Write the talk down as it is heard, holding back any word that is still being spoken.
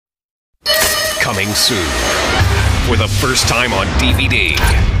Coming soon. For the first time on DVD.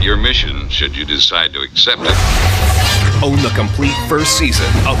 Your mission, should you decide to accept it. Own the complete first season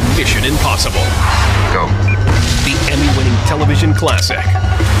of Mission Impossible. Go. The Emmy-winning television classic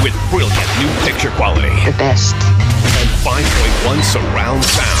with brilliant new picture quality. The best. And 5.1 surround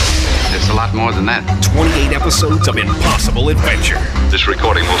sound. It's a lot more than that. 28 episodes of impossible adventure. This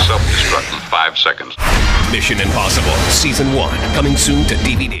recording will self-destruct in 5 seconds. Mission Impossible Season 1, coming soon to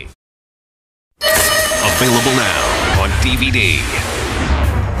DVD. Available now on DVD.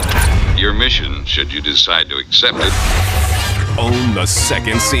 Your mission, should you decide to accept it. Own the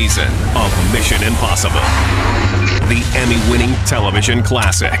second season of Mission Impossible. The Emmy-winning television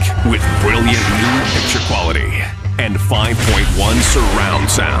classic with brilliant new picture quality and 5.1 surround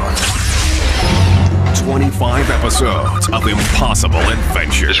sound. 25 episodes of impossible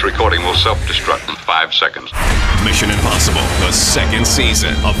adventure. This recording will self-destruct in 5 seconds. Mission Impossible, the second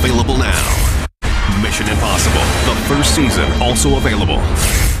season, available now. Mission Impossible, the first season, also available.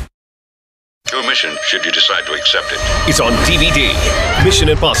 Your mission, should you decide to accept it. It's on DVD. Mission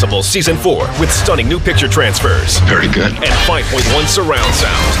Impossible Season 4 with stunning new picture transfers. Very good. And 5.1 surround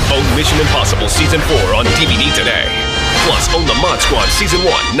sound. Own Mission Impossible Season 4 on DVD today. Plus, own the Mod Squad Season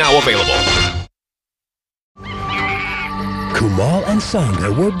 1, now available. Kumail and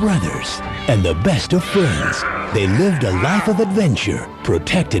Sangha were brothers and the best of friends. They lived a life of adventure,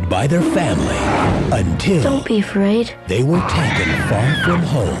 protected by their family, until... Don't be afraid. They were taken far from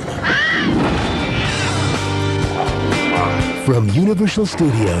home. From Universal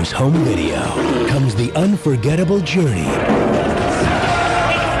Studios Home Video comes the unforgettable journey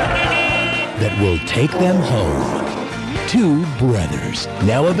that will take them home. Two Brothers,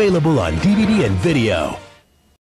 now available on DVD and video.